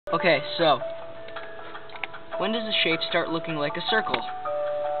Okay, so when does a shape start looking like a circle?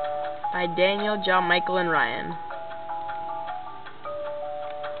 By Daniel, John, Michael, and Ryan.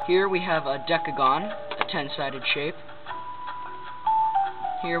 Here we have a decagon, a 10-sided shape.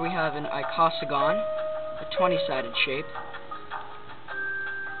 Here we have an icosagon, a 20-sided shape.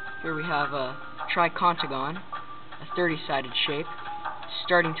 Here we have a tricontagon, a 30-sided shape. It's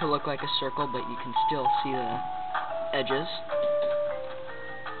starting to look like a circle, but you can still see the edges.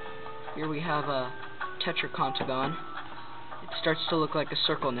 Here we have a tetracontagon. It starts to look like a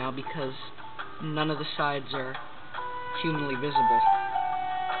circle now because none of the sides are humanly visible.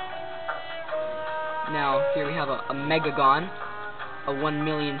 Now, here we have a megagon, a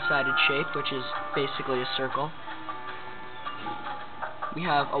 1,000,000-sided shape, which is basically a circle. We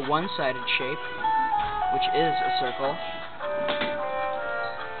have a one-sided shape, which is a circle.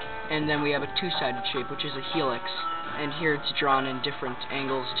 And then we have a two-sided shape, which is a helix. And here it's drawn in different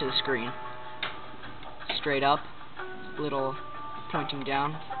angles to the screen. Straight up, little pointing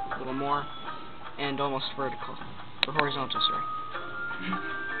down, a little more, and almost vertical, or horizontal, sorry.